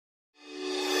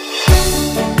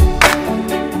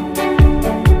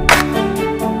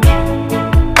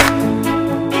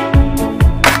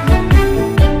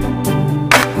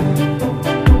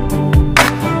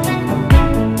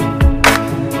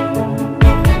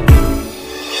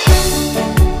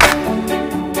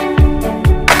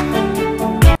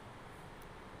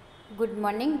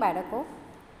Morning બાળકો,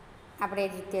 આપણે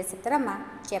દ્વિતીય સત્રમાં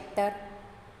ચેપ્ટર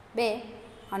 2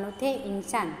 અનૂઠે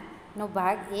ઇન્સાનનો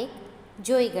ભાગ 1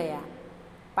 જોઈ ગયા.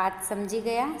 પાઠ સમજી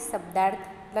ગયા, શબ્દાર્થ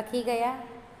લખી ગયા,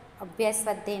 અભ્યાસ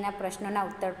સ્વાધ્યાયના પ્રશ્નોના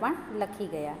ઉત્તર પણ લખી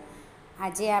ગયા.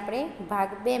 આજે આપણે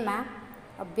ભાગ 2માં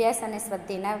અભ્યાસ અને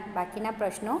સ્વાધ્યાયના બાકીના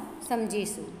પ્રશ્નો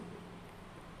સમજીશું.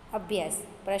 અભ્યાસ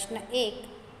પ્રશ્ન 1,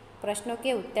 પ્રશ્નો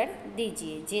કે ઉત્તર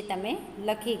દીજીએ, જે તમે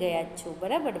લખી ગયા જ છો,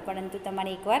 બરાબર, પરંતુ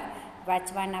તમારે એકવાર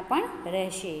વાંચવાના પણ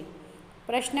રહેશે.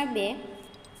 प्रश्न 2,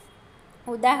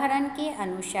 उदाहरण के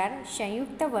अनुसार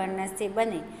संयुक्त वर्ण से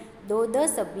बने दो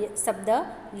शब्द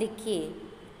लिखिए.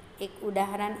 एक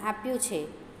उदाहरण आप्યું છે,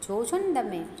 જોવો છો ને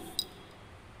તમે.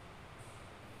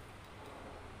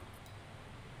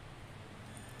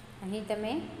 અહીં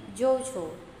તમે જોવો છો,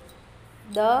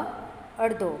 દ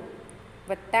અડધો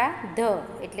વત્તા ધ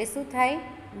એટલે શું થાય?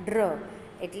 ડ્ર.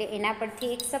 એટલે એના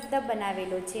પરથી એક શબ્દ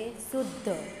બનાવેલો છે શુદ્ધ.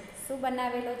 શું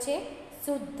બનાવેલો છે?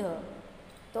 શુદ્ધ.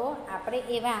 તો આપણે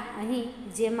એવા અહીં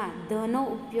જેમાં ધનો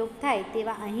ઉપયોગ થાય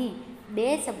તેવા અહીં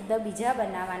 2 શબ્દ બીજા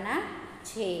બનાવવાના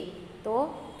છે. તો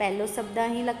પહેલો શબ્દ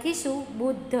અહીં લખીશું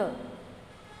બુદ્ધ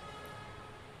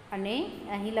અને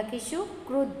અહીં લખીશું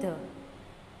ક્રુદ્ધ.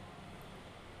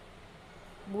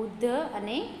 બુદ્ધ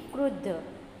અને ક્રુદ્ધ.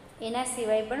 એના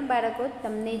સિવાય પણ બાળકો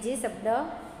તમને જે શબ્દ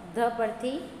ધ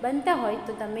પરથી બનતા હોય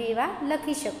તો તમે એવા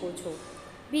લખી શકો છો.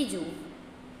 બીજું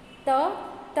ત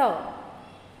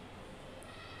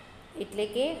એટલે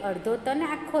કે અડધો ત ને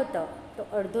આખો ત. તો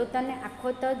અડધો ત ને આખો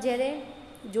ત જ્યારે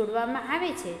જોડવામાં આવે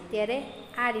છે ત્યારે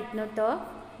આ રીતનો ત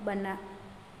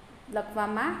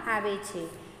લખવામાં આવે છે,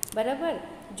 બરાબર,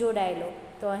 જોડાયેલો.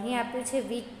 તો અહીં આપ્યું છે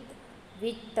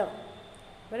વિત્ત,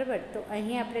 બરાબર. તો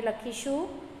અહીં આપણે લખીશું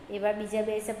એવા બીજા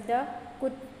 2 શબ્દ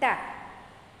કુત્તા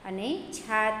અને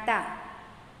છાતા.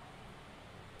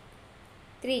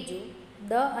 ત્રીજું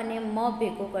દ અને મ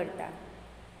ભેગો કરતા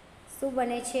શું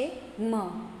બને છે? મ.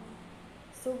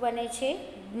 શું બને છે?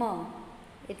 મ.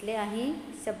 એટલે અહીં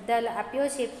શબ્દ આપ્યો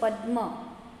છે પદ્મ.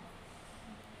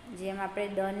 જેમ આપણે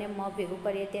દ ને મ ભેગું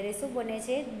કરીએ ત્યારે શું બને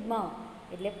છે? મ.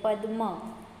 એટલે પદ્મ.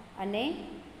 અને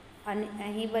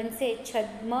અહીં બનશે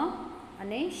છદ્મ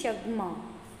અને શગ્મ.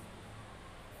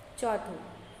 ચોથું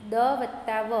દ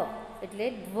વત્તા વ એટલે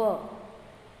ધ્વ.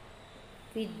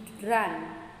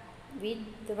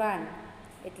 વિદ્વાન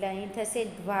એટલે અહીં થશે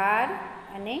દ્વાર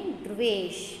અને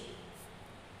દ્વેષ.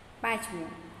 પાંચમું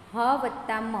હ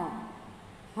વત્તા મ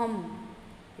હમ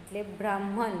એટલે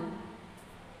બ્રાહ્મણ.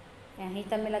 અહીં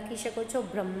તમે લખી શકો છો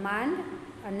બ્રહ્માંડ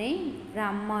અને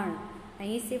બ્રાહ્મણ.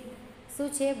 અહીં શું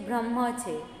છે? બ્રહ્મ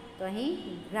છે. તો અહીં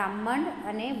બ્રાહ્મણ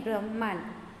અને બ્રહ્માંડ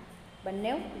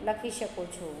બંને લખી શકો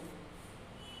છો.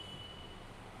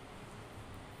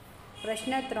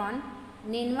 પ્રશ્ન 3,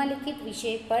 નિમ્નલિખિત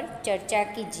વિષય પર ચર્ચા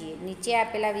કીજીએ. નીચે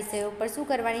આપેલા વિષયો પર શું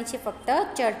કરવાની છે? ફક્ત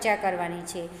ચર્ચા કરવાની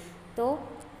છે. તો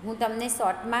હું તમને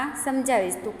શોર્ટમાં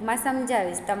સમજાવીશ, ટૂંકમાં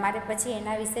સમજાવીશ, તમારે પછી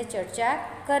એના વિશે ચર્ચા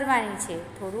કરવાની છે,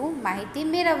 થોડું માહિતી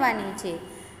મેળવવાની છે.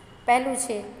 પહેલું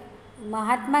છે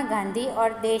મહાત્મા ગાંધી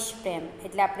ઓર દેશ પ્રેમ.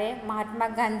 એટલે આપણે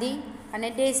મહાત્મા ગાંધી અને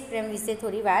દેશ પ્રેમ વિશે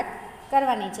થોડી વાત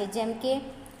કરવાની છે. જેમ કે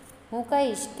હું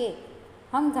કહીશ કે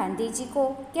हम गांधी जी को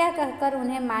क्या कहकर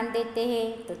उन्हें मान देते हैं,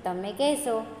 तो તમે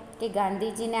કહેશો કે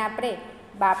ગાંધીજીને આપણે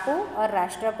बापू और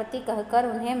राष्ट्रपति कहकर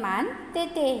उन्हें मान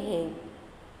देते हैं.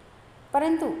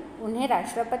 परंतु उन्हें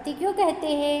राष्ट्रपति क्यों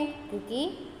कहते हैं? क्योंकि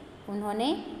उन्होंने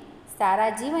सारा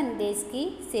जीवन देश की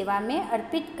सेवा में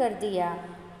अर्पित कर दिया.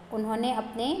 उन्होंने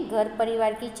अपने घर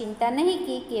परिवार की चिंता नहीं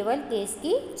की, केवल देश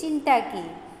की चिंता की.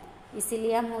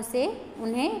 इसीलिए हम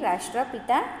उन्हें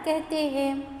राष्ट्रपिता कहते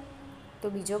हैं. तो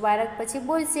बीजो बालक પછી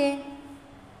બોલશે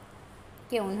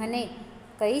कि उन्होंने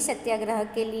कई सत्याग्रह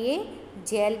के लिए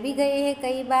जेल भी गए हैं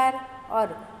कई बार, और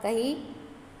कई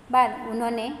बार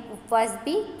उन्होंने उपवास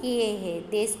भी किए हैं.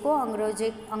 देश को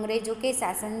अंग्रेज़ों के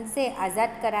शासन से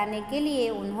आज़ाद कराने के लिए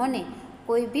उन्होंने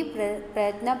कोई भी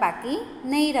प्रयत्न बाकी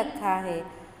नहीं रखा है.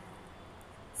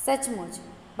 सचमुच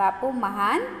बापू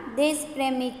महान देश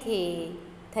प्रेमी थे.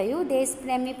 થયું,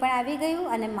 દેશપ્રેમી પણ આવી ગયું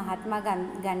અને મહાત્મા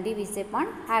ગાંધી વિશે પણ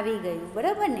આવી ગયું,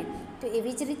 બરાબર ને. તો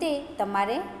એવી જ રીતે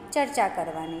તમારે ચર્ચા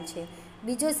કરવાની છે.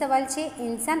 બીજો સવાલ છે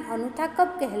ઇન્સાન અનૂઠા કબ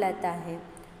કહેલાતા હૈ.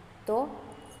 તો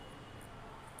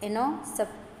એનો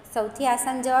સૌથી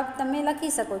આસાન જવાબ તમે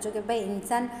લખી શકો છો કે ભાઈ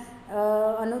ઇન્સાન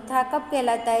અનૂઠા કબ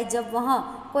કહેલાતા હૈ જબ વહ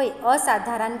કોઈ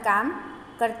અસાધારણ કામ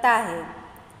કરતા હૈ.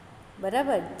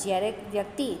 બરાબર, જ્યારે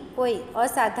વ્યક્તિ કોઈ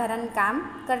અસાધારણ કામ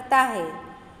કરતા હૈ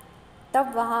तब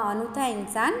वह अनूठा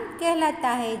इंसान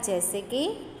कहलाता है. जैसे कि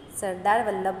सरदार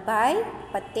वल्लभभाई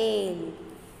पटेल.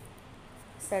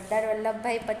 સરદાર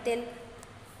વલ્લભભાઈ પટેલ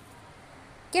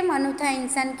કેમ અનૂઠા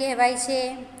ઇન્સાન કહેવાય છે?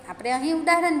 આપણે અહીં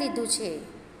ઉદાહરણ દીધું છે.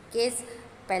 કે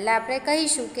પહેલાં આપણે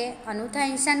કહીશું કે અનૂઠા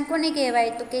ઇન્સાન કોને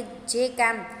કહેવાય, તો કે જે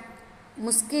કામ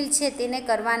મુશ્કેલ છે તેને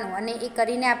કરવાનું અને એ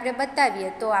કરીને આપણે બતાવીએ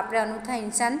તો આપણે અનૂઠા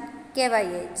ઇન્સાન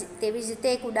કહેવાઈએ. તેવી જ રીતે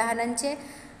એક ઉદાહરણ છે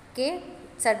કે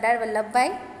સરદાર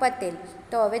વલ્લભભાઈ પટેલ.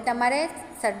 તો હવે તમારે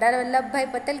સરદાર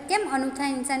વલ્લભભાઈ પટેલ કેમ અનૂઠા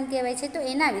ઇન્સાન કહેવાય છે, તો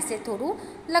એના વિશે થોડું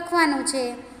લખવાનું છે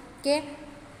કે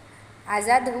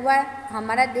आज़ाद हुआ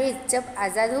हमारा देश, जब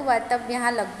आज़ाद हुआ तब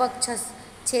यहाँ लगभग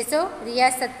 600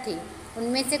 रियासत थी.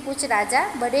 उनमें से कुछ राजा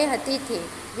बड़े हठी थे,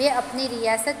 वे अपनी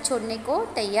रियासत छोड़ने को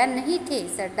तैयार नहीं थे.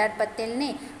 सरदार पटेल ने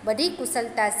बड़ी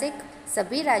कुशलता से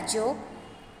सभी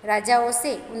राजाओं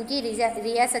से उनकी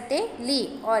रियासतें ली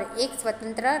और एक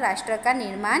स्वतंत्र राष्ट्र का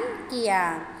निर्माण किया.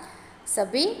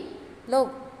 सभी लोग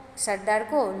सरदार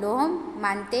को लोह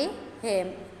मानते हैं,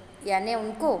 यानी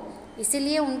उनको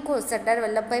इसीलिए उनको सरदार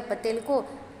वल्लभभाई पटेल को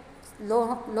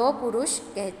लोह पुरुष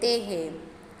कहते हैं.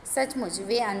 सचमुच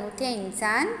वे अनूठे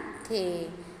इंसान थे.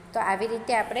 तो આવી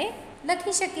રીતે આપણે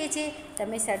લખી શકીએ છીએ.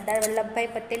 તમે સરદાર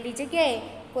વલ્લભભાઈ પટેલની જગ્યાએ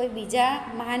કોઈ બીજા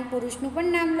મહાન પુરુષનું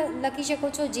પણ નામ લખી શકો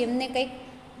છો જેમને કંઈક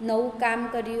નવું કામ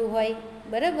કર્યું હોય.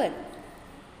 બરાબર.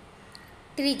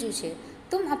 ત્રીજું છે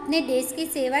तुम अपने देश की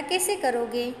सेवा कैसे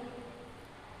करोगे,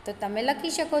 તો તમે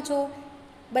લખી શકો છો.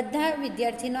 બધા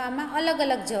વિદ્યાર્થીનો આમાં અલગ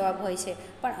અલગ જવાબ હોય છે,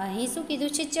 પણ અહીં શું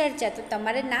કીધું છે ચર્ચા, તો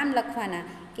તમારે નામ લખવાના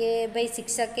કે ભાઈ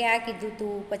શિક્ષકે આ કીધું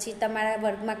હતું, પછી તમારા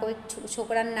વર્ગમાં કોઈ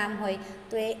છોકરાનું નામ હોય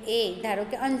તો એ ધારો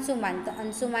કે અંશુમાન, તો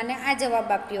અંશુમાને આ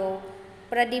જવાબ આપ્યો,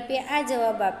 પ્રદીપે આ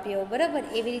જવાબ આપ્યો. બરાબર.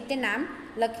 એવી રીતે નામ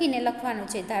લખીને લખવાનું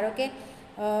છે. ધારો કે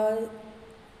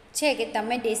છે કે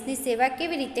તમે દેશની સેવા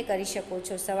કેવી રીતે કરી શકો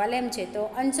છો, સવાલ એમ છે. તો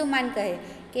અંશુમાન કહે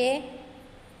કે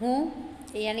હું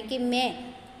યાની કે મેં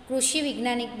कृषि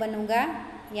वैज्ञानिक बनूंगा,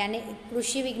 यानी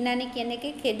कृषि वैज्ञानिक यानी कि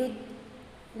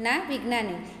ખેડૂતના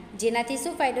વિજ્ઞાની, જેનાથી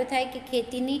શું ફાયદો થાય કે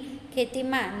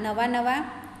ખેતીમાં નવા નવા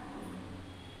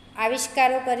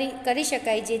આવિષ્કારો કરી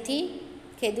શકાય, જેથી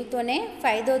ખેડૂતોને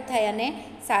ફાયદો થાય અને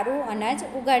સારું અનાજ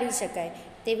ઉગાડી શકાય.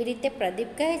 તેવી રીતે પ્રદીપ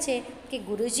કહે છે કે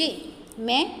ગુરુજી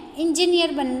मैं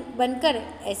इंजीनियर बनकर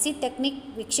ऐसी तकनीक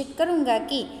विकसित करूँगा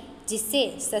कि जिससे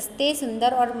सस्ते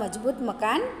सुंदर और मजबूत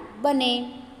मकान बने.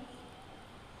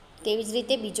 तेवी ज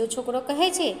रीते बीजो छोकरो कहे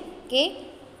छे कि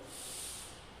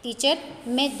टीचर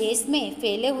मैं देश में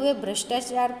फैले हुए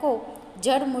भ्रष्टाचार को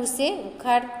जड़ मूल से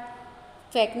उखाड़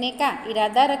फेंकने का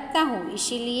इरादा रखता हूँ,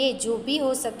 इसीलिए जो भी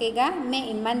हो सकेगा मैं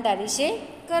ईमानदारी से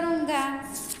करूँगा.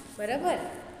 बराबर.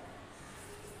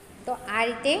 तो आ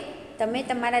रीते તમે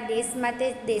તમારા દેશ માટે,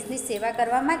 દેશની સેવા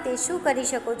કરવા માટે શું કરી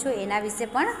શકો છો એના વિશે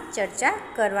પણ ચર્ચા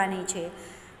કરવાની છે.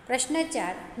 प्रश्न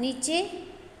 4, नीचे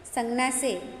संज्ञा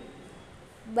से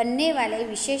बनने वाले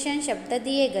विशेषण शब्द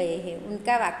दिए गए हैं,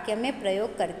 उनका वाक्य में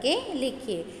प्रयोग करके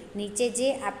लिखिए. નીચે જે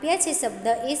આપ્યા છે શબ્દ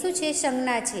એ શું છે,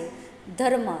 સંજ્ઞા છે.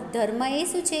 ધર્મ, ધર્મ એ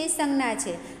શું છે, સંજ્ઞા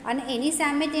છે. અને એની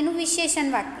સામે તેનું વિશેષણ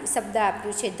શબ્દ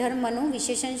આપ્યું છે. ધર્મનું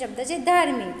વિશેષણ શબ્દ છે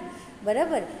ધાર્મિક.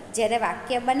 બરાબર. જ્યારે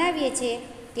વાક્ય બનાવીએ છીએ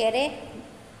ત્યારે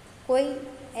કોઈ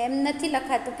એમ નથી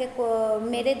લખાતું કે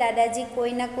મેરે દાદાજી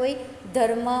કોઈ ના કોઈ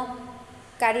ધર્મ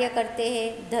કાર્ય કરતે હૈ,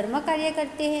 ધર્મ કાર્ય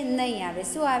કરતે હૈ, નહીં આવે.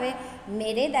 શું આવે,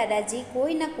 મેરે દાદાજી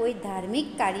કોઈ ના કોઈ ધાર્મિક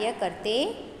કાર્ય કરતે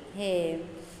હૈ.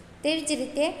 તેવી જ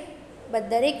રીતે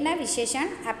દરેકના વિશેષણ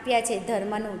આપ્યા છે.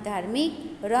 ધર્મનું ધાર્મિક,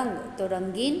 રંગ તો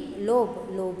રંગીન, લોભ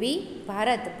લોભી,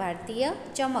 ભારત ભારતીય,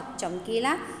 ચમક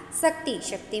ચમકીલા, શક્તિ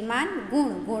શક્તિમાન,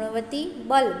 ગુણ ગુણવતી,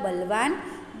 બલ બલવાન,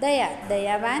 દયા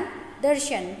દયાવાન,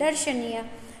 દર્શન દર્શનીય.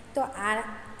 તો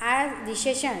આ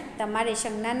વિશેષણ તમારે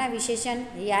સંજ્ઞાના વિશેષણ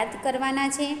યાદ કરવાના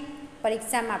છે.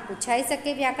 પરીક્ષામાં પૂછાઈ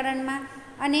શકે વ્યાકરણમાં,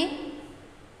 અને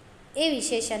એ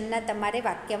વિશેષણના તમારે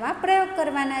વાક્યમાં પ્રયોગ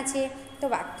કરવાના છે. તો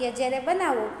વાક્ય જ્યારે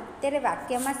બનાવો ત્યારે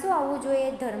વાક્યમાં શું આવવું જોઈએ,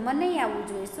 ધર્મ નહીં આવવું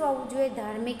જોઈએ. શું આવવું જોઈએ,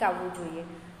 ધાર્મિક આવવું જોઈએ,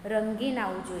 રંગીન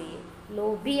આવવું જોઈએ,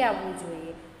 લોભી આવવું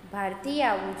જોઈએ, ભારતીય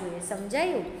આવવું જોઈએ.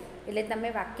 સમજાયું? એટલે તમે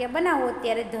વાક્ય બનાવો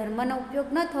ત્યારે ધર્મનો ઉપયોગ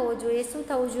ન થવો જોઈએ. શું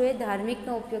થવું જોઈએ,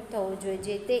 ધાર્મિકનો ઉપયોગ થવો જોઈએ.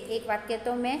 જે તે એક વાક્ય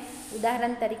તો મેં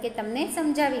ઉદાહરણ તરીકે તમને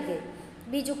સમજાવી ગઈ.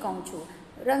 બીજું કહું છું,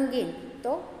 રંગીન,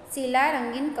 તો शीला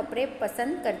रंगीन कपड़े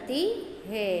पसंद करती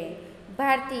है.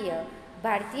 भारतीय,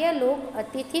 भारतीय लोग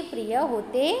अतिथि प्रिय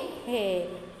होते हैं.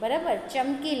 बराबर.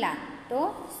 चमकीला, तो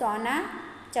सोना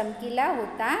चमकीला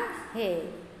होता है.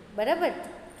 बराबर.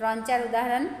 3-4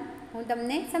 उदाहरण હું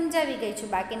તમને સમજાવી ગઈ છું,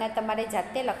 બાકીના તમારે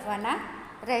જાતે લખવાના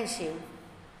રહેશે.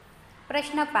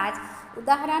 પ્રશ્ન 5,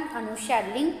 ઉદાહરણ અનુસાર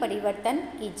લિંગ પરિવર્તન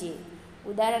કીજીએ.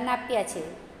 ઉદાહરણ આપ્યા છે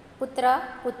પુત્ર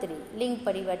પુત્રી. લિંગ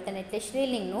પરિવર્તન એટલે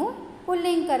સ્ત્રીલિંગનું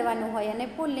પુલ્લિંગ કરવાનું હોય અને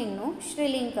પુલ્લિંગનું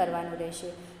સ્ત્રીલિંગ કરવાનું રહેશે.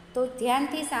 તો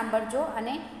ધ્યાનથી સાંભળજો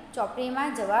અને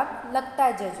ચોપડીમાં જવાબ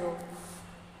લખતા જજો.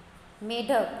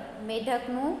 મેઢક,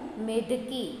 મેઢકનું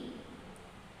મેઢકી,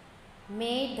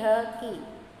 મેઢકી.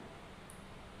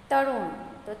 तरुण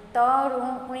तो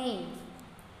तरुणी,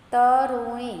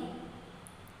 तरुणी।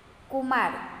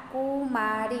 कुमार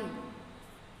कुमारी।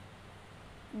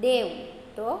 देव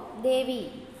तो देवी।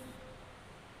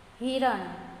 हिरण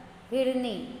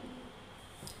हिरणी।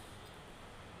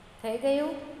 થઈ ગયું।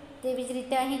 તેવી જ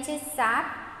રીતે અહીં છે સાપ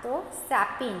તો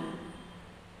સાપીન,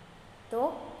 તો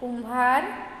કુંભાર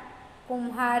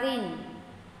કુંભારીન,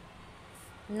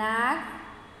 નાગ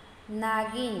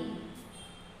નાગીન,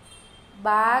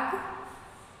 બાઘ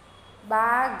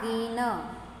બાઘીન,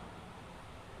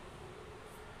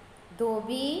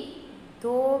 ધોબી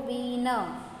ધોબીન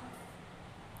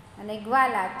અને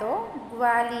ગ્વાલા તો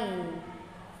ગ્વાલીન।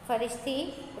 ફરીથી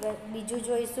બીજું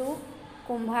જોઈશું।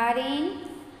 કુંભારીન,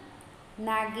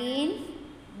 નાગીન,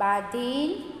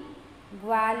 બાધીન,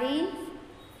 ગ્વાલીન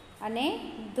અને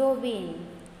ધોબીન।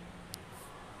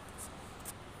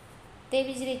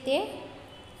 તેવી જ રીતે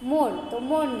મોર તો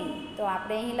મોરની, તો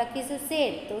આપણે અહીં લખીશું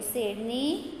શેર તો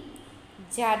શેરની,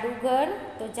 જાદુગર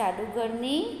તો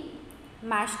જાદુગરની,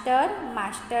 માસ્ટર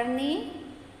માસ્ટરની,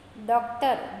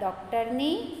 ડૉક્ટર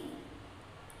ડૉક્ટરની,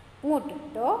 ઊંટ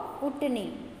તો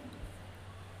ઊંટની।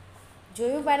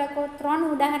 જોયું બાળકો, 3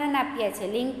 ઉદાહરણ આપ્યા છે।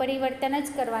 લિંગ પરિવર્તન જ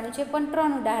કરવાનું છે, પણ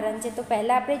 3 ઉદાહરણ છે। તો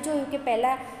પહેલાં આપણે જોયું કે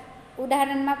પહેલાં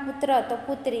ઉદાહરણમાં પુત્ર તો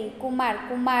પુત્રી, કુમાર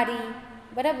કુમારી,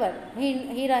 બરાબર,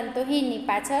 હિરણ તો હિરની,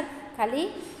 પાછળ ખાલી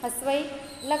હસવાઈ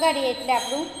લગાડીએ એટલે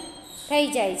આપણું થઈ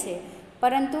જાય છે।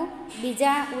 પરંતુ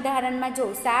બીજા ઉદાહરણમાં જો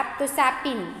સાપ તો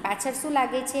સાપીન, પાછળ શું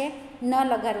લાગે છે? ન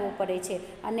લગાડવો પડે છે,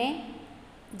 અને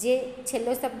જે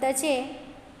છેલ્લો શબ્દ છે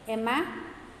એમાં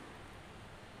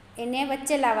એને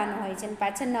વચ્ચે લાવવાનું હોય છે, અને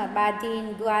પાછળ ન, બાધીન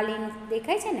ગ્વાલીન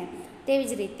દેખાય છે ને, તેવી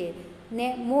જ રીતે ને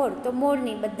મોર તો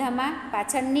મોરની, બધામાં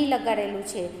પાછળ ની લગાડેલું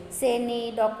છે। શેરની,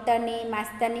 ડૉક્ટરની,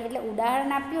 માસ્તરની, એટલે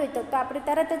ઉદાહરણ આપ્યું હોય તો આપણે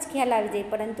તરત જ ખ્યાલ આવી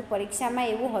જાય, પરંતુ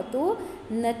પરીક્ષામાં એવું હોતું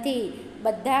નથી।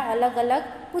 બધા અલગ અલગ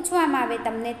પૂછવામાં આવે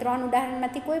તમને, 3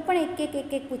 ઉદાહરણમાંથી કોઈ પણ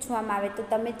એક પૂછવામાં આવે તો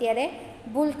તમે ત્યારે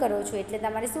ભૂલ કરો છો। એટલે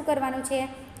તમારે શું કરવાનું છે?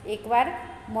 એકવાર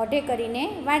મોઢે કરીને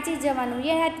વાંચી જવાનું,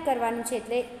 યાદ કરવાનું છે।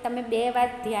 એટલે તમે 2 વાર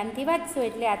ધ્યાનથી વાંચશો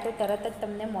એટલે આ તો તરત જ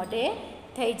તમને મોઢે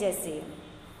થઈ જશે।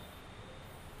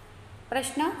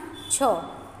 प्रश्न 6।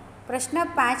 प्रश्न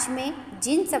 5 में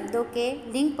जिन शब्दों के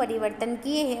लिंग परिवर्तन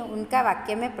किए हैं उनका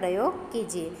वाक्य में प्रयोग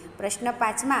कीजिए। प्रश्न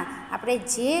 5 में આપણે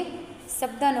જે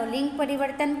શબ્દનો લિંગ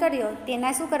પરિવર્તન કર્યો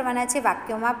તેના શું કરવાના છે?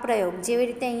 વાક્યોમાં પ્રયોગ। જેવી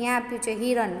રીતે અહીંયા આપ્યું છે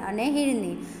હિરણ અને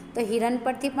હિરણી, તો હિરણ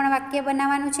પરથી પણ વાક્ય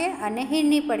બનાવવાનું છે અને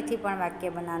હિરણી પરથી પણ વાક્ય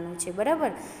બનાવવાનું છે,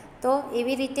 બરાબર। તો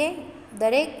એવી રીતે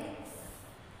દરેક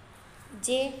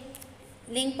જે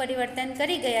લિંગ પરિવર્તન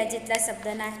કરી ગયા જેટલા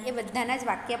શબ્દના એ બધાના જ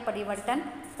વાક્ય પરિવર્તન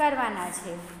કરવાના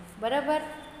છે, બરાબર,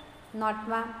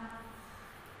 નોટમાં।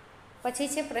 પછી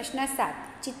છે પ્રશ્ન 7।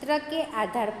 चित्र के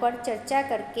आधार पर चर्चा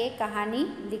करके कहानी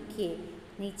लिखिए।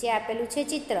 નીચે આપેલું છે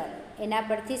ચિત્ર, એના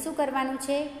પરથી શું કરવાનું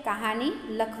છે? કહાની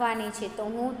લખવાની છે। તો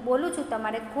હું બોલું છું,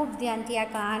 તમારે ખૂબ ધ્યાનથી આ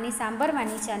કહાની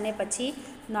સાંભળવાની છે અને પછી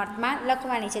નોટમાં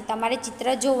લખવાની છે। તમારે ચિત્ર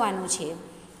જોવાનું છે,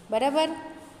 બરાબર।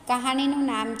 કહાનીનું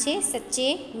નામ છે સચ્ચે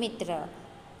મિત્ર।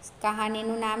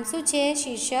 કહાનીનું નામ શું છે?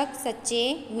 શીર્ષક સચ્ચે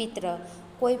મિત્ર।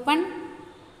 કોઈ પણ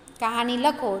કહાની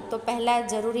લખો તો પહેલાં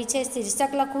જરૂરી છે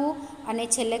શીર્ષક લખવું અને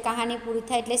છેલ્લે કહાની પૂરી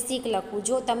થાય એટલે શીખ લખવું।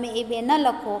 જો તમે એ 2 ન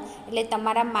લખો એટલે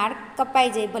તમારા માર્ક કપાઈ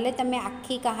જાય, ભલે તમે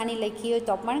આખી કહાની લખી હોય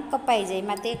તો પણ કપાઈ જાય।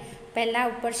 માટે પહેલાં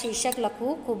ઉપર શીર્ષક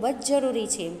લખવું ખૂબ જ જરૂરી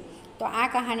છે। તો આ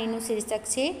કહાનીનું શીર્ષક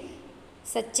છે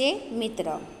સચ્ચે મિત્ર।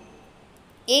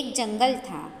 એક जंगल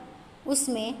था,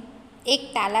 उसमें एक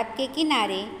तालाब के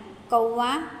किनारे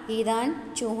कौवा, हिरण,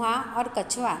 चूहा और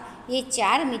कछुआ ये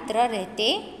 4 मित्र रहते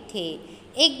थे।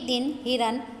 एक दिन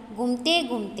हिरण घूमते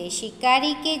घूमते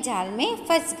शिकारी के जाल में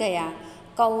फंस गया।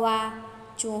 कौवा,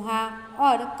 चूहा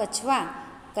और कछुआ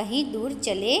कहीं दूर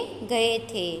चले गए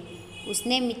थे।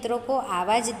 उसने मित्रों को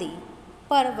आवाज़ दी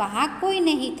पर वहाँ कोई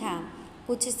नहीं था।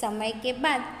 कुछ समय के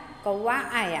बाद कौवा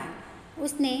आया।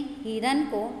 उसने हिरण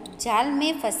को जाल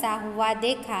में फंसा हुआ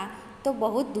देखा तो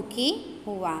बहुत दुखी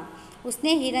हुआ।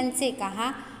 उसने हिरण से कहा,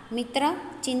 मित्र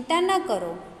चिंता न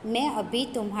करो, मैं अभी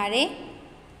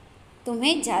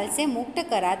तुम्हें जाल से मुक्त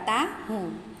कराता हूँ।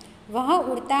 वह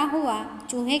उड़ता हुआ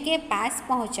चूहे के पास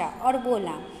पहुँचा और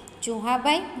बोला, चूहा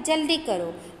भाई जल्दी करो,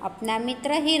 अपना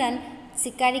मित्र हिरण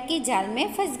शिकारी की जाल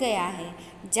में फंस गया है।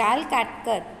 जाल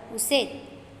काटकर उसे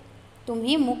तुम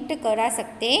ही मुक्त करा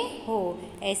सकते हो।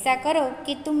 ऐसा करो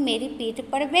कि तुम मेरी पीठ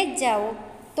पर बैठ जाओ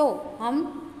तो हम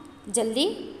जल्दी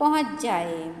पहुँच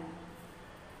जाए।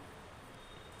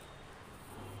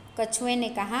 कछुए ने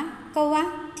कहा, कौवा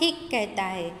ठीक कहता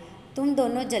है, तुम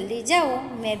दोनों जल्दी जाओ,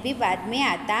 मैं भी बाद में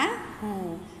आता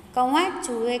हूँ। कौवा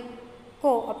चूहे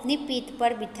को अपनी पीठ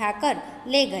पर बिठाकर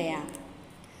ले गया।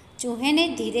 चूहे ने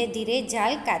धीरे धीरे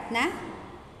जाल काटना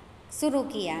शुरू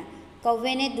किया।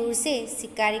 कौवे ने दूर से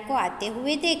शिकारी को आते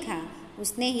हुए देखा।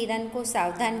 उसने हिरन को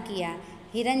सावधान किया।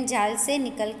 हिरन जाल से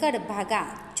निकलकर भागा।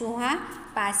 चूहा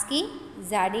पास की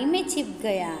झाड़ी में छिप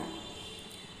गया।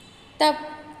 तब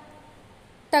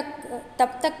तक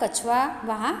तब तक कछुआ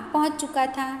वहाँ पहुँच चुका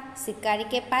था। शिकारी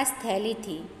के पास थैली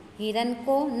थी। हिरन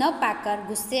को न पाकर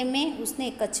गुस्से में उसने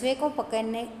कछुए को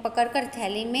पकड़कर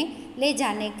थैली में ले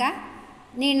जाने का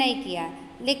निर्णय किया,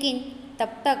 लेकिन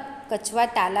तब तक कछुआ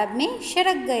तालाब में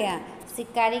सरक गया।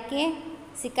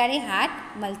 शिकारी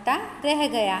हाथ मलता रह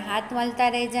गया। हाथ मलता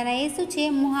रह जाना એ શું છે?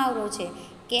 મુહાવરો છે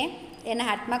કે એના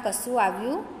હાથમાં કશું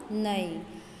આવ્યું નહીં।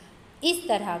 इस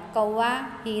तरह कौवा,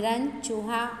 हिरन,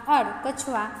 चूहा और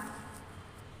कछुआ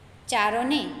चारों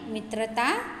ने मित्रता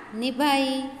निभाई।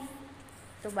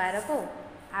 तो बाळको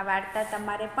आ वार्ता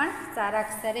तमारे पण सारा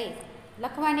अक्षरे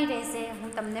लखवानी रहेशे।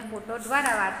 हूँ तमने फोटो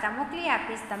द्वारा वार्ता मोकली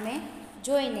आपीश, तमे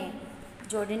जोईने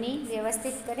जोड़नी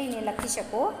व्यवस्थित करीने लखी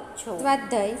शको छो।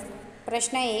 स्वाध्याय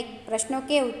प्रश्न 1, प्रश्नों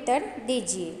के उत्तर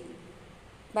दीजिए।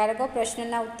 बाळको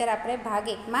प्रश्नना उत्तर आपणे भाग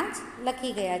 1 में ज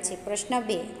लखी गया है। प्रश्न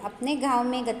 2, अपने गाँव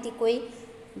में घटी कोई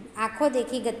आँखों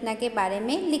देखी घटना के बारे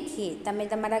में लिखिए। तमे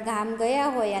तमारा गाम गया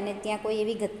होय अने त्यां कोई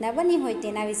एवी घटना बनी होय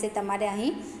तेना विषे तमारे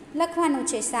अहीं लखवानुं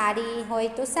छे। सारी होय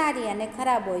तो सारी अने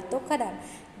खराब होय तो खराब।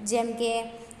 जेम के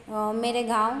मेरे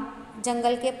गांव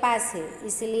जंगल के पास है,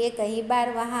 इसलिए कई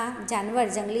बार वहाँ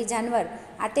जंगली जानवर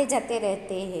आते जाते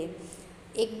रहते हैं।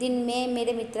 एक दिन मैं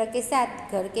मेरे मित्र के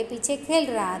साथ घर के पीछे खेल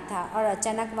रहा था और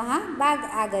अचानक वहाँ बाघ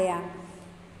आ गया।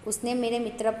 उसने मेरे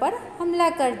मित्र पर हमला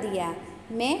कर दिया।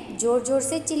 मैं ज़ोर ज़ोर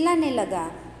से चिल्लाने लगा।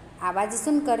 आवाज़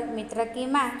सुनकर मित्र की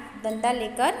माँ डंडा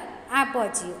लेकर आ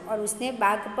पहुँची और उसने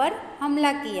बाघ पर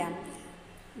हमला किया।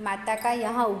 माता का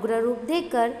यह उग्र रूप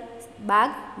देखकर बाघ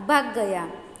भाग गया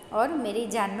और मेरी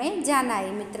जान में जान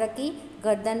आई। मित्र की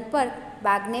गर्दन पर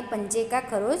बाघ ने पंजे का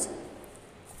खरोच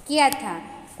किया था।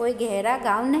 कोई गहरा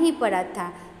घाव नहीं पड़ा था।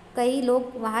 कई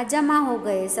लोग वहाँ जमा हो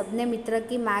गए। सबने मित्र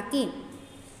की माँ की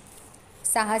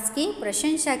साहस की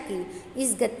प्रशंसा की।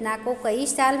 इस घटना को कई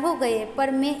साल हो गए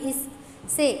पर मैं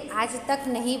इसे आज तक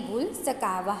नहीं भूल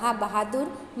सका। वहाँ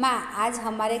बहादुर माँ आज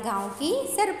हमारे गांव की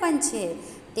सरपंच है।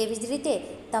 तेवी ज रीते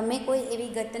तमे कोई एवी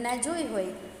घटना जोई होय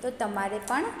तो तमारे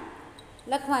पण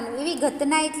लखवानुं। एवी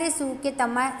घटना एटले शुं के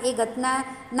तमारे ए घटना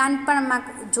नानपणमां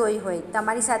जोई होय,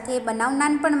 तमारी साथे ए बनाव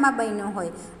नानपणमां बन्यो होय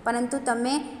परंतु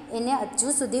तमे एने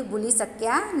हजू सुधी भूली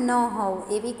शक्या न होव।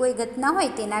 एवी कोई घटना होय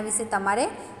तेना विषे तमारे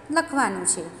लखवानुं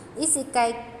छे। इस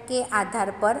इकाई के आधार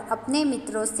पर अपने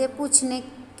मित्रों से पूछने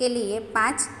के लिए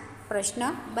 5 प्रश्न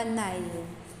बनाइए।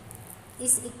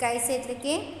 इस इकाई से एटले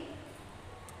के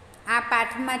आ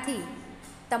पाठमांथी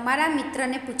तमारा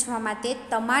मित्रने पूछवा माटे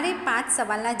तमारे 5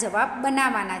 सवालना जवाब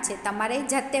बनावाना छे। तमारे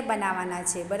जाते बनावाना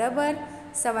छे, बराबर।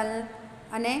 सवाल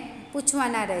अने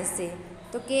पूछवाना रहेशे।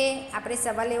 तो कि आपणे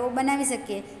सवाल एवो बनावी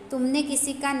सकीए, तुमसे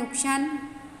किसी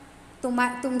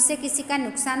का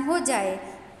नुकसान हो जाए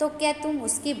तो क्या तुम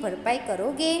उसकी भरपाई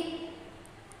करोगे?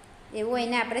 एवो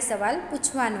एने आपणे सवाल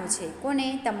पूछवानो छे। कोने?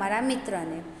 तमारा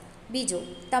मित्रने। बीजो,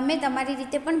 तमे तमारी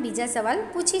रीते पण बीजा सवाल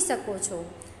पूछी शको छो।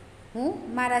 हूँ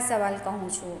मारा सवाल कहूँ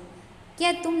छूँ,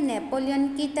 क्या तुम नेपोलियन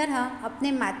की तरह अपने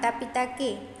माता पिता के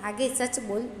आगे सच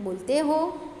बोलते हो?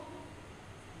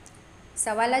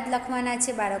 सवाल ज लखवाना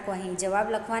छे बाळको, अहीं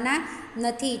जवाब लखवाना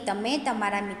नथी। तमे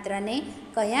तमारा मित्रने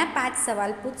कया 5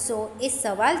 सवाल पूछशो ए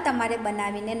सवाल तमारे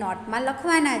बनावीने नोटमां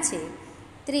लखवाना छे।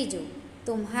 त्रीजो,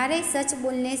 तुम्हारे सच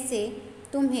बोलने से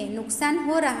तुम्हें नुकसान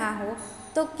हो रहा हो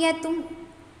तो क्या तुम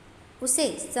उसे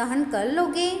सहन कर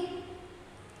लोगे?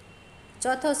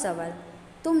 चौथो सवाल,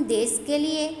 तुम देश के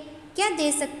लिए क्या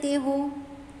दे सकते हो?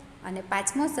 अने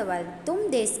 5मो सवाल, तुम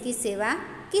देश की सेवा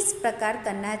किस प्रकार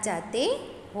करना चाहते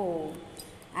हो?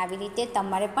 આવી રીતે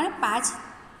તમારે પણ 5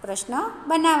 प्रश्न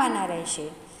बनावाना रहेशे।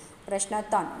 प्रश्न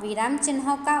 3, विराम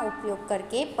चिन्हों का उपयोग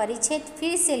करके परिच्छेद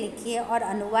फिर से लिखिए और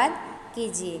अनुवाद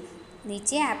कीजिए।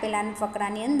 नीचे आपेला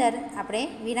फकरानी अंदर આપણે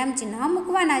विराम चिन्ह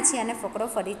મૂકવાના છે અને ફકરો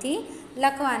ફરીથી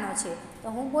લખવાનો છે। તો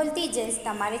હું બોલતી જઈશ,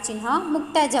 તમારે ચિહ્ન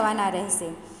મૂકતા જવાના રહેશે।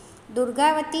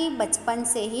 दुर्गावती बचपन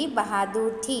से ही बहादुर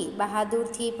थी। बहादुर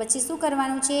थी પછી શું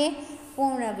કરવાનું છે?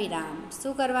 પૂર્ણ વિરામ।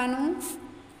 શું કરવાનું?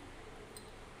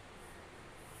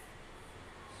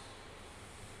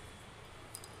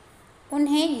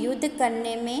 उन्हें युद्ध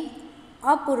करने में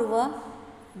अपूर्व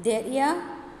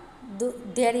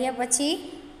धैर्य पछी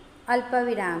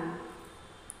अल्पविराम।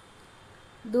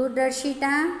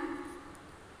 दूरदर्शिता,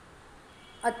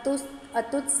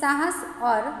 अतुट साहस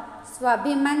और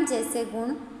स्वाभिमान जैसे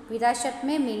गुण विरासत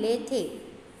में मिले थे।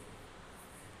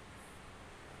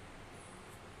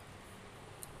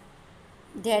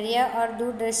 धैर्य और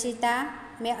दूरदर्शिता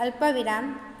में अल्पविराम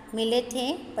मिले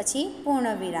थे पछी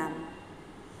पूर्ण विराम।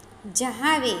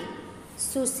 जहाँ वे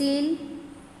सुशील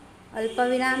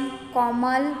अल्पविराम,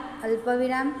 कोमल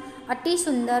अल्पविराम, अति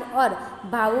सुंदर और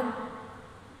भावुक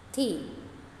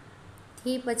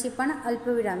थी पछी पण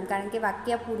अल्पविराम, कारण के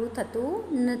वाक्य पूરું थतुं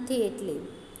नथी एटले।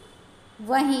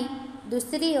 वहीं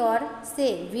दूसरी ओर से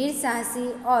वीर साहसी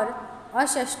और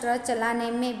अशस्त्र चलाने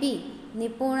में भी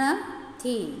निपुण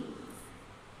थी।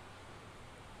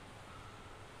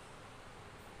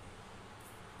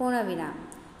 पूर्ण विराम।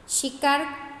 शिकार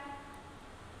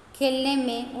खेलने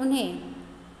में उन्हें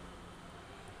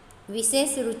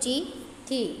विशेष रुचि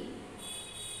थी।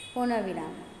 पूर्ण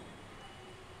विराम।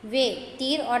 वे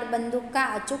तीर और बंदूक का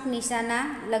अचूक निशाना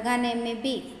लगाने में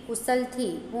भी कुशल थी।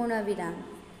 पूर्ण विराम।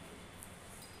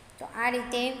 तो आ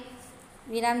रीते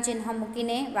विराम चिन्ह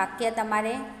मूकीने वाक्य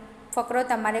तमारे फकरो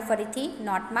तमारे फरीथी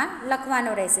नोट में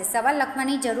लखवानो रहेशे। सवाल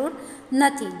लखवानी जरूर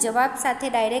नथी, जवाब साथे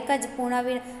डायरेक्ट ज पूर्ण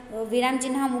विराम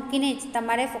चिन्ह मूकीने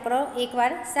तमारे फकरो एक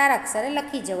बार सारा अक्षरे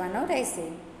लखी जवानो रहेशे।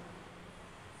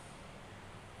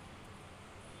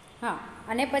 हाँ,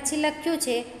 अने पछी लख्युं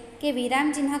छे कि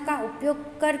विराम चिन्ह का उपयोग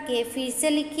करके फिर से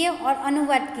लिखिए और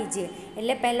अनुवाद कीजिए।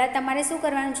 एटले पहला तमारे शुं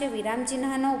करवानुं छे, विराम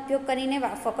चिन्हनो उपयोग करीने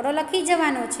फकरो लखी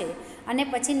जवानो छे अने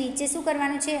पछी नीचे शुं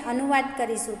करवानुं छे, अनुवाद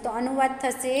करीशुं। तो अनुवाद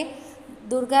थशे,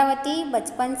 दुर्गावती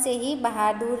बचपन से ही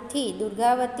बहादुर थी।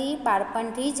 दुर्गावती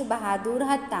बाळपणथी ज बहादुर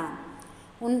हता।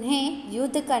 उन्हें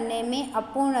युद्ध करने में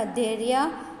अपूर्ण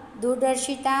धैर्य,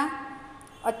 दूरदर्शिता,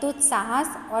 अतूट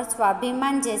साहस और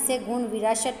स्वाभिमान जैसे गुण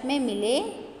विरासत में मिले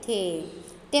थे।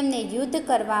 तेमने युद्ध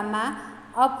करवामां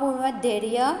अपूर्व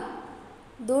धैर्य,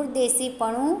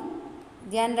 दूरदेशीपणुं,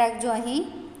 ध्यान राखजो अहीं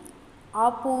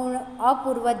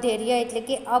अपूर्व धैर्य एटले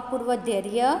के अपूर्व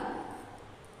धैर्य,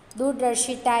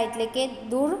 दूरदर्शिता एटले के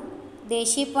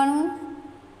दूरदेशीपणुं,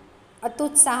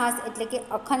 अतूट साहस एटले के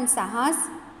अखंड साहस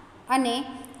अने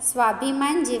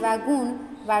स्वाभिमान जेवा गुण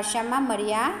वारसामां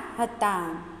मळ्या हता।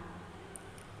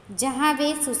 जहाँ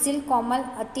वे सुशील, कोमल,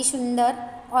 अति सुंदर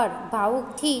और भावुक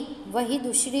थी, वही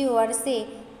दूसरी ओर से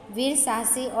वीर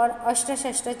साहसी और अस्त्र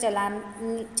शस्त्र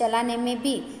चलाने में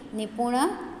भी निपुण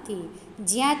थी।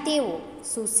 ज्यां तेओ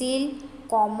सुशील,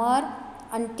 कोमल,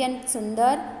 अत्यंत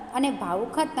सुंदर अने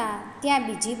भावुक हता, त्यां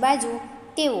बीजी बाजु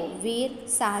तेओ वीर,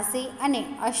 साहसी अने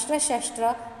अस्त्र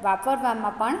शस्त्र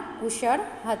वापरवामां पण कुशळ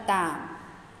हता।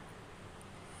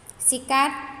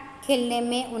 शिकार खेलने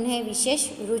में उन्हें विशेष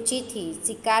रुचि थी।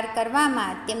 शिकार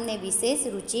करवामां तेमने विशेष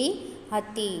रुचि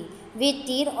हती। वे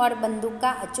तीर और बंदूक का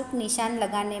अचूक निशान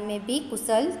लगाने में भी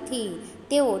कुशल थी।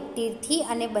 तेओ तीरथी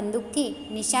अने बंदूकथी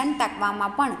निशान ताकवामां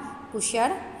पण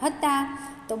कुशळ हता।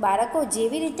 तो बाळको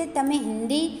जेवी रीते तमे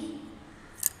हिंदी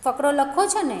फकरो लखो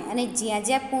छो ने अने ज्यां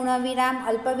ज्यां पूर्णविराम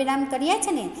अल्पविराम कर्या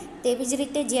छे ने तेवी ज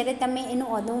रीते ज्यारे तमे एनो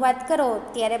अनुवाद करो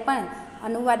त्यारे पण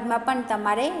अनुवादमां पण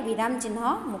तमारे विराम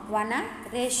चिन्ह मूकवाना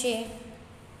रहेशे।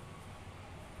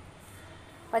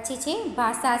 पछी छे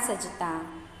भाषा सज्जता।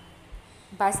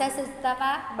 भाषा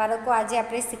सज्जतामां बाळको आजे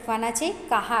आपणे शीखवाना छे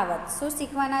कहावत। शुं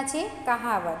शीखवाना छे?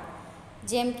 कहावत।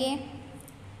 जेम के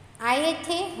आए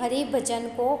थे हरि भजन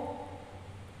को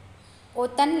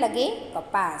ओतन लगे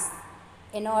कपास।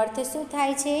 एनो अर्थ शुं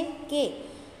थाय छे के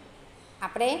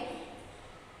आपणे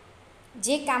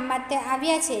जे काम माटे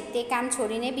आव्या छे ते काम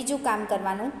छोड़ीने बीजुं काम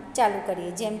करवानुं चालू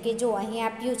करीए। जेम के जो अहीं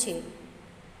आप्युं छे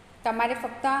तमारे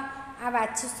फक्त आ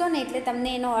वांचशो ने एटले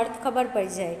तमने एनो अर्थ खबर पड़ी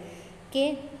जाए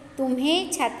कि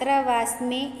तुम्हें छात्रावास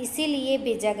में इसीलिए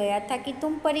भेजा गया था कि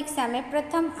तुम परीक्षा में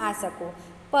प्रथम आ सको,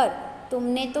 पर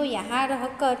तुमने तो यहाँ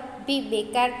रहकर भी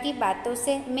बेकार की बातों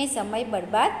से में समय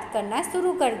बर्बाद करना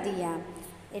शुरू कर दिया।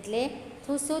 एटले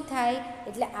शुं थाय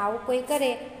एटले आवुं कोई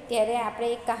करे त्यारे आपणे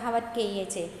एक कहावत कहीए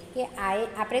छे कि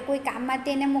आपणे कोई काम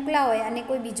माटे एने मोकला होय अने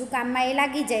कोई बीजुं काममां ए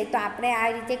लागी जाए तो आपणे आ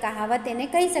रीते कहावत एने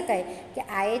कही शकाय कि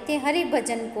आए ते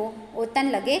हरिभजन को ओतन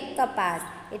लगे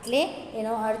कपास। एटले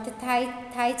एनो अर्थ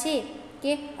थाय छे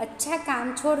कि अच्छा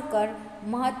काम छोड़कर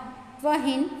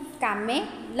महत्वहीन काम में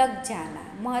लग जाना।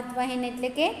 महत्वहीन एटले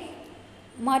के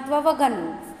महत्व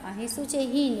वगरनुं। अहीं शुं छे?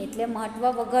 हीन एटले महत्व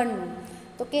वगरनुं।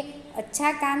 तो कि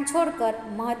अच्छा काम छोड़कर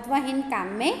महत्वहीन काम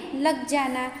में लग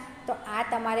जाना। तो आ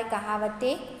तमारे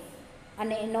कहावते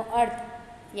अने एनो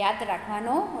अर्थ याद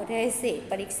राखवानो रहेशे।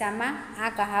 परीक्षामां आ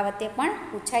कहावते पण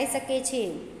पूछाई शके छे।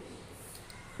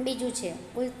 बीजुं छे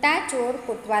उल्टा चोर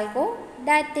कोतवाल को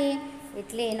डांटे।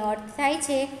 एटले एनो अर्थ थाय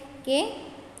छे कि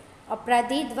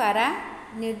अपराधी द्वारा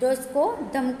निर्दोष को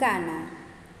धमकाना।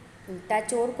 उल्टा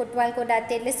चोर कोतवाल को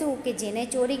डांटे एटले शुं कि जेने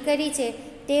चोरी करी छे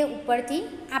ते उपरथी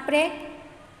आपणे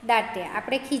डांटे,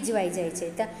 आपणे खीजवाई जाए छे।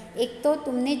 तो एक तो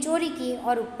तुमने चोरी की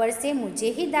और ऊपर से मुझे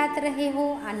ही डांट रहे हो,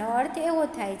 आनो अर्थ एवो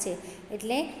थाय छे।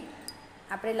 एटले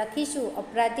આપણે લખીશું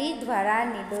અપરાધી દ્વારા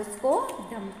નિર્દોષ કો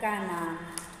ધમકાના.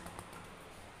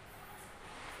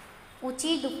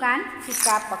 ઊંચી દુકાન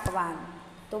ફીકા પકવાન.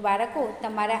 તો બાળકો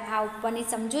તમારે આ ઉપરની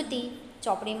સમજૂતી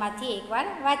ચોપડીમાંથી એકવાર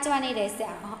વાંચવાની રહેશે.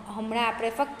 હમણાં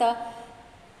આપણે ફક્ત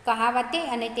કહાવતે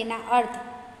અને તેના અર્થ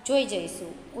જોઈ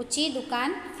જઈશું. ઊંચી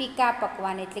દુકાન ફીકા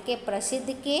પકવાન એટલે કે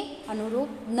પ્રસિદ્ધ કે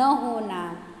અનુરૂપ ન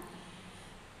હોના.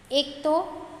 એક તો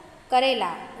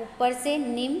કરેલા ઉપર સે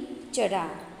નીમ ચઢા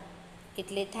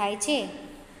એટલે થાય છે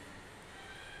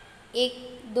એક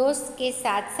દોસ્ત કે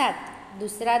સાથ સાથ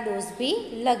दूसरा दोष भी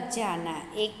लग जाना.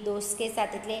 एक दोस्त के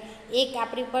साथ એટલે એક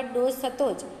આપણી પર દોષ હતો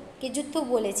જ કે જુઠ્ઠું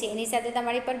બોલે છે એની સાથે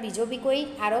તમારી પર બીજો બી કોઈ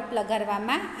આરોપ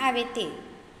લગાડવામાં આવે તે.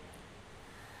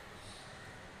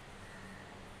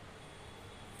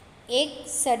 एक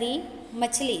सड़ी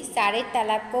मछली सारे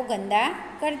तालाब को गंदा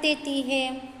कर देती है.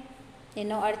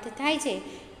 એનો અર્થ થાય છે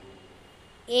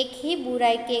एक ही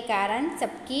बुराई के कारण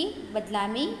सबकी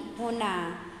बदनामी होना.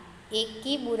 एक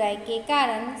की बुराई के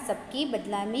कारण सबकी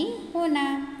बदनामी होना.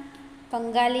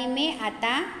 कंगाली में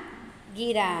आता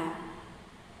गिरा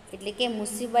એટલે કે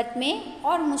मुसीबत में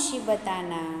और मुसीबत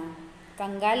आना.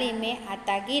 कंगाली में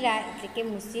आता गिरा એટલે કે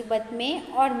मुसीबत में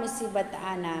और मुसीबत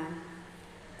आना.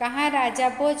 कहाँ राजा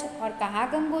भोज और कहाँ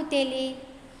गंगू तेली.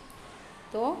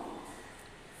 तो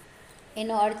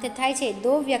એનો અર્થ થાય છે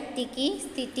दो व्यक्ति की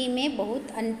स्थिति में बहुत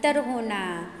अंतर होना.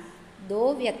 दो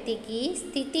व्यक्ति की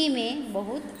स्थिति में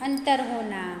बहुत अंतर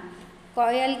होना.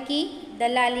 कोयल की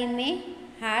दलाली में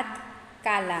हाथ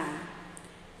काला.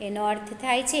 એનો અર્થ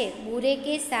થાય છે बुरे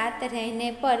के साथ रहने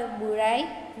पर बुराई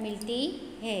मिलती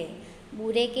है.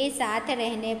 बुरे के साथ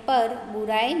रहने पर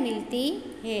बुराई मिलती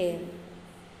है.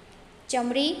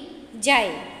 चमड़ी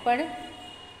जाए पर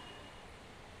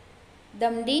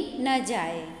दमड़ी न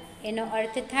जाए. એનો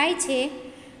અર્થ થાય છે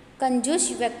कंजूस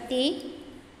व्यक्ति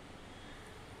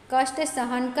कष्ट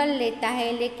सहन कर लेता है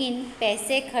लेकिन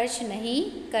पैसे खर्च नहीं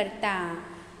करता.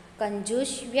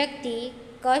 कंजूस व्यक्ति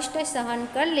कष्ट सहन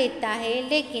कर लेता है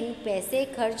लेकिन पैसे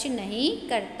खर्च नहीं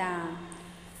करता.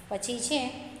 પછી છે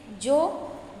जो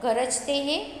गरजते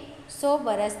हैं सो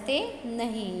बरसते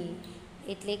नहीं.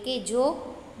 એટલે કે जो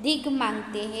दिग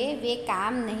मांगते हैं वे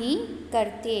काम नहीं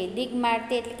करते. दिग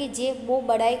मारते એટલે કે જે બહુ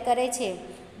બડાઈ કરે છે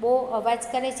બહુ અવાજ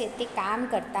કરે છે તે કામ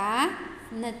કરતા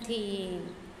નથી.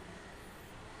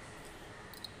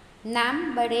 नाम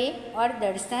बड़े और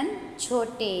दर्शन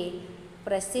छोटे.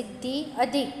 प्रसिद्धि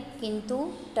अधिक किंतु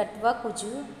तत्व कुछ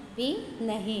भी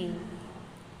नहीं.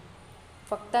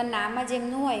 ફક્ત નામ જ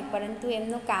એમનું હોય પરંતુ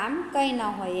એમનું કામ કંઈ ન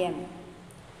હોય એમ.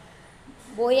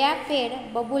 बोया पेड़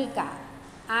बबूल का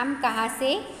आम कहाँ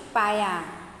से पाया.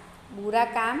 बुरा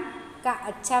काम का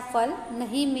अच्छा फल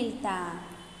नहीं मिलता.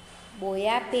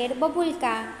 बोया पेड़ बबूल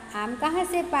का आम कहाँ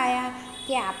से पाया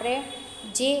કે આપણે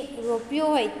જે રોપ્યું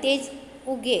હોય તે જ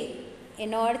ઉગે.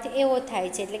 એનો અર્થ એવો થાય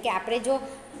છે એટલે કે આપણે જો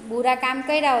બુરા કામ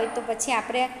કર્યા હોય તો પછી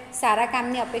આપણે સારા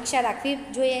કામની અપેક્ષા રાખવી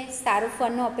જોઈએ, સારું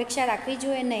ફળની અપેક્ષા રાખવી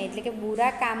જોઈએ નહીં. એટલે કે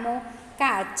બુરા કામો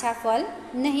કા અચ્છા ફલ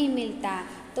નહીં મિલતા.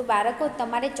 તો બાળકો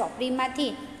તમારે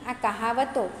ચોપડીમાંથી આ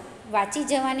કહાવતો વાંચી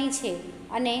જવાની છે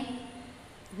અને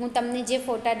હું તમને જે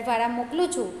ફોટા દ્વારા મોકલું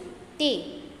છું તે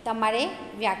તમારે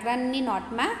વ્યાકરણની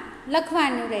નોટમાં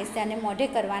લખવાનું રહેશે અને મોઢે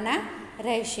કરવાના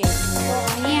રહેશે. તો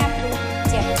અહીં આપણું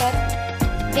ચેપ્ટર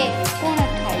 2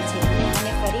 પૂર્ણ થાય છે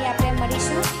અને ફરી આપણે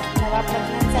મળીશું નવા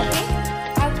પ્રકરણ સાથે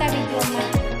આવતા વિડીયોમાં.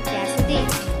 ત્યાં સુધી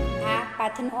આ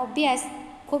પાઠનો અભ્યાસ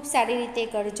ખૂબ સારી રીતે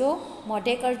કરજો,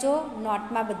 મોઢે કરજો,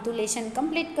 નોટમાં બધું લેશન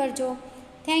કમ્પ્લીટ કરજો.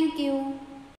 Thank you.